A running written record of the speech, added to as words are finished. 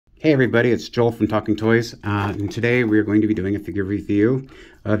Hey everybody, it's Joel from Talking Toys, and today we're going to be doing a figure review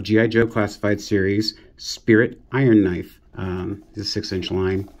of G.I. Joe Classified Series Spirit Iron Knife. This is a 6-inch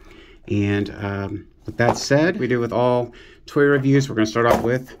line. And with that said, we do with all toy reviews, we're going to start off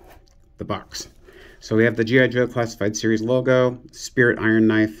with the box. So we have the G.I. Joe Classified Series logo, Spirit Iron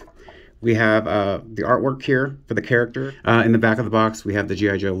Knife. We have the artwork here for the character. In the back of the box, we have the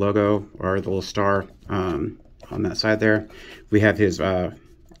G.I. Joe logo, or the little star on that side there. We have his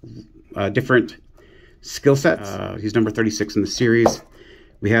different skill sets. He's number 36 in the series.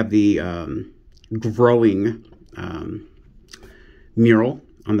 We have the growing mural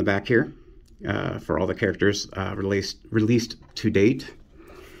on the back here for all the characters released to date.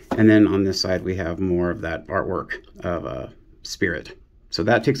 And then on this side, we have more of that artwork of Spirit. So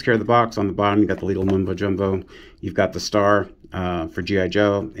that takes care of the box. On the bottom, you got the little mumbo jumbo. You've got the star for G.I.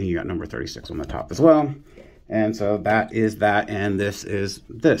 Joe, and you got number 36 on the top as well. And so that is that, and this is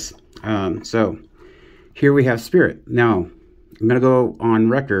this. So here we have Spirit. Now, I'm going to go on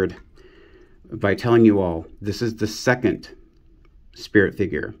record by telling you all, this is the second Spirit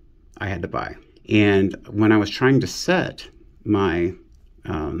figure I had to buy. And when I was trying to set my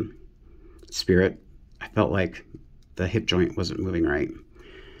Spirit, I felt like the hip joint wasn't moving right.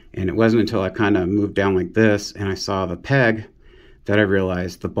 And it wasn't until I kind of moved down like this and I saw the peg that I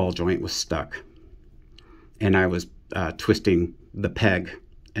realized the ball joint was stuck. And I was twisting the peg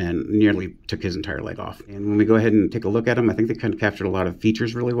and nearly took his entire leg off. And when we go ahead and take a look at him, I think they kind of captured a lot of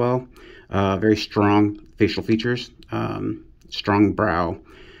features really well. Very strong facial features, strong brow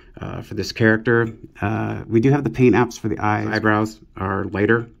for this character. We do have the paint apps for the eyes. Eyebrows are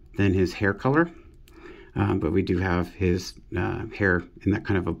lighter than his hair color, but we do have his hair in that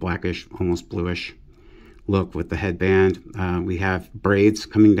kind of a blackish, almost bluish look with the headband. We have braids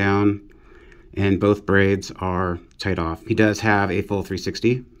coming down, and both braids are tied off. He does have a full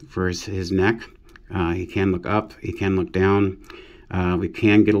 360 for his neck. He can look up, he can look down. We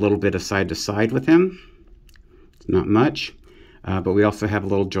can get a little bit of side to side with him. Not much, but we also have a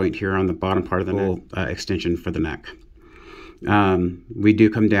little joint here on the bottom part of the neck, extension for the neck. We do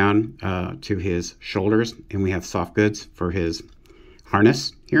come down to his shoulders, and we have soft goods for his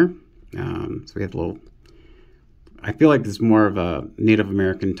harness here. So we have a little, I feel like it's more of a Native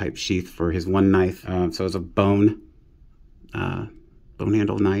American type sheath for his one knife. So it's a bone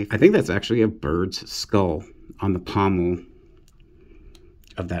handle knife. I think that's actually a bird's skull on the pommel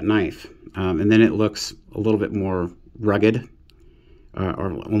of that knife. And then it looks a little bit more rugged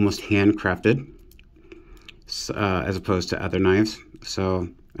or almost handcrafted as opposed to other knives. So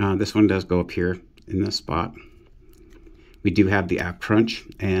this one does go up here in this spot. We do have the ab crunch,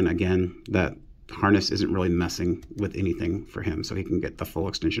 and again, that harness isn't really messing with anything for him, so he can get the full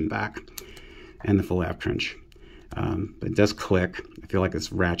extension back and the full ab crunch. But it does click. I feel like it's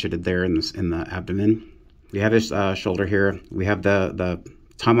ratcheted there in the abdomen. We have his shoulder here. We have the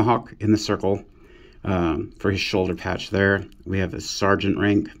tomahawk in the circle for his shoulder patch there. We have his sergeant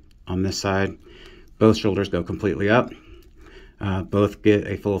rank on this side. Both shoulders go completely up. Both get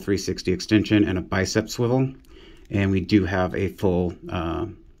a full 360 extension and a bicep swivel. And we do have a full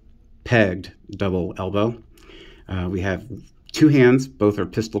pegged double elbow. We have two hands, both are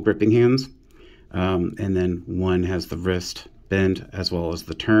pistol gripping hands, and then one has the wrist bend as well as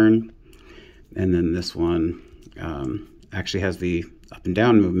the turn, and then this one actually has the up and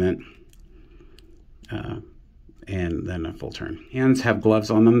down movement, and then a full turn. Hands have gloves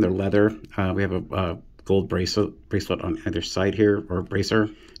on them, they're leather. We have a gold bracelet on either side here, or bracer.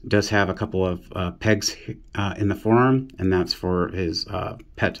 It does have a couple of pegs in the forearm, and that's for his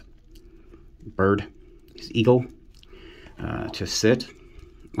pet bird, his eagle, to sit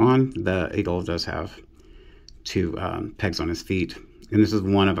on. The eagle does have two pegs on his feet, and this is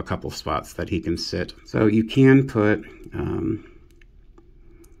one of a couple spots that he can sit. So you can put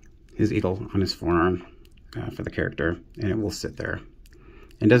his eagle on his forearm for the character, and it will sit there.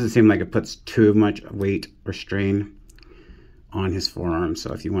 It doesn't seem like it puts too much weight or strain on his forearm,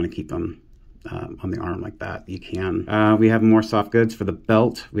 so if you want to keep him on the arm like that, you can. We have more soft goods for the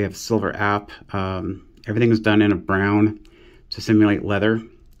belt. We have silver app. Everything is done in a brown to simulate leather.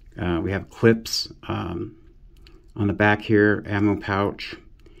 We have clips on the back here, ammo pouch,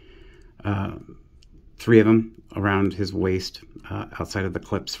 3 of them around his waist, outside of the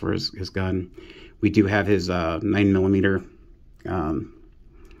clips for his gun. We do have his 9mm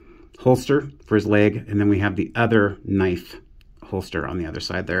holster for his leg, and then we have the other knife holster on the other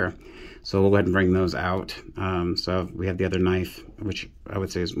side there. So we'll go ahead and bring those out. So we have the other knife, which I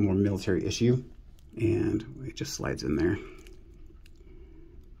would say is more military issue, and it just slides in there.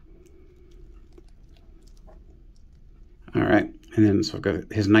 All right, And then so I've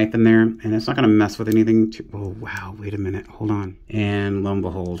got his knife in there, and it's not going to mess with anything. Oh, wow, wait a minute, hold on. And lo and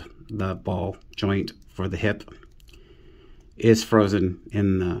behold, the ball joint for the hip is frozen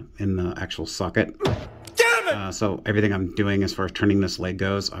in the actual socket. Damn it! So everything I'm doing as far as turning this leg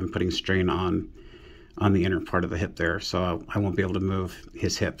goes, I'm putting strain on the inner part of the hip there, so I won't be able to move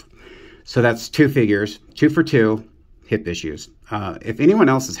his hip. So that's 2 figures, 2 for 2 hip issues. If anyone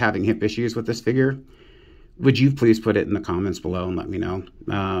else is having hip issues with this figure, would you please put it in the comments below and let me know?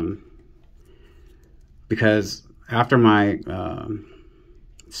 Because after my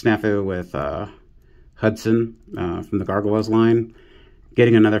snafu with Hudson from the Gargoyles line,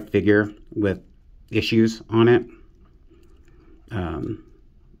 getting another figure with issues on it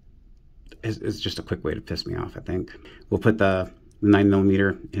is just a quick way to piss me off, I think. We'll put the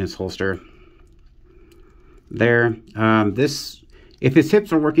 9mm in his holster there. If his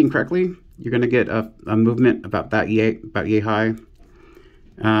hips are working correctly, you're going to get a movement about yay high.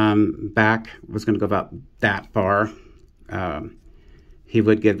 Back was going to go about that far. He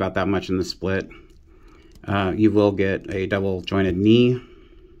would get about that much in the split. You will get a double jointed knee,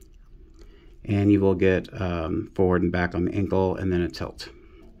 and you will get forward and back on the ankle, and then a tilt.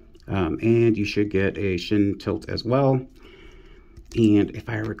 And you should get a shin tilt as well. And if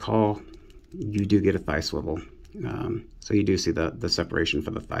I recall, you do get a thigh swivel. So you do see the separation for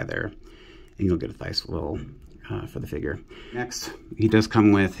the thigh there, and you'll get a thigh swivel for the figure. Next, he does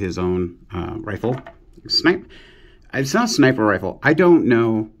come with his own rifle. It's not a sniper rifle. I don't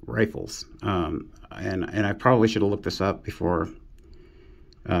know rifles. And I probably should have looked this up before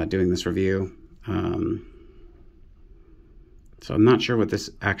doing this review. So I'm not sure what this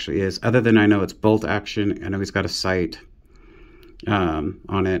actually is, other than I know it's bolt action. I know he's got a sight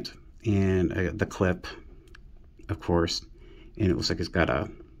on it, and the clip, of course. And it looks like he's got a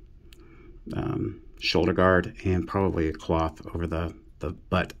shoulder guard and probably a cloth over the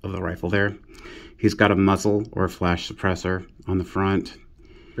butt of the rifle there. He's got a muzzle or a flash suppressor on the front.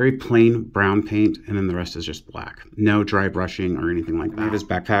 Very plain brown paint, and then the rest is just black. No dry brushing or anything like that. His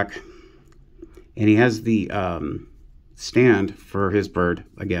backpack. And he has the stand for his bird.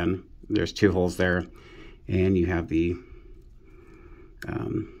 Again, there's 2 holes there. And you have the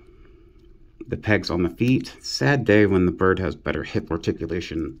pegs on the feet. Sad day when the bird has better hip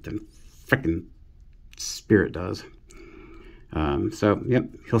articulation than frickin' Spirit does. So, yep,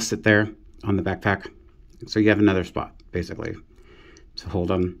 he'll sit there on the backpack. So you have another spot, basically, to hold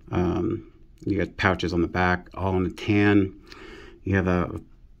them. You got pouches on the back, all in a tan. You have a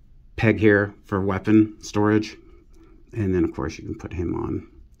peg here for weapon storage. And then, of course, you can put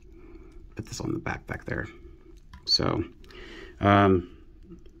this on the back there. So,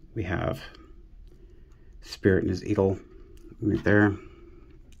 we have Spirit and his eagle right there.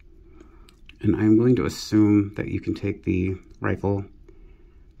 And I'm going to assume that you can take the rifle.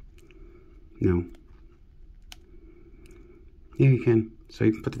 No. Yeah, you can. So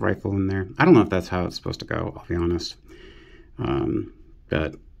you can put the rifle in there. I don't know if that's how it's supposed to go, I'll be honest.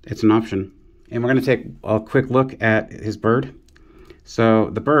 But it's an option. And we're going to take a quick look at his bird.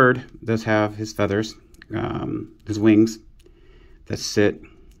 So the bird does have his feathers, his wings that sit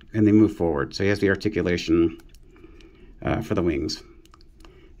and they move forward. So he has the articulation for the wings.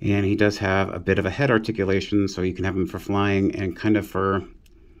 And he does have a bit of a head articulation, so you can have him for flying and kind of for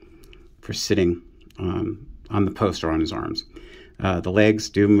sitting on the post or on his arms. The legs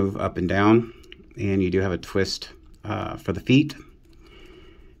do move up and down, and you do have a twist for the feet.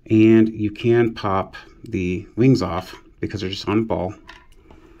 And you can pop the wings off because they're just on a ball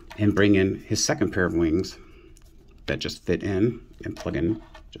and bring in his second pair of wings that just fit in and plug in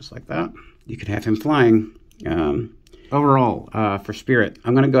just like that. You could have him flying. Overall, for Spirit,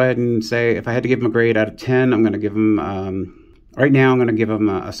 I'm going to go ahead and say if I had to give him a grade out of 10, I'm going to give him, right now I'm going to give him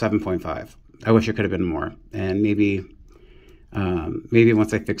a 7.5. I wish it could have been more. And maybe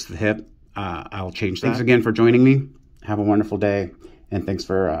once I fix the hip, I'll change that. Thanks again for joining me. Have a wonderful day. And thanks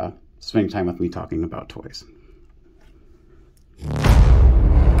for spending time with me talking about toys.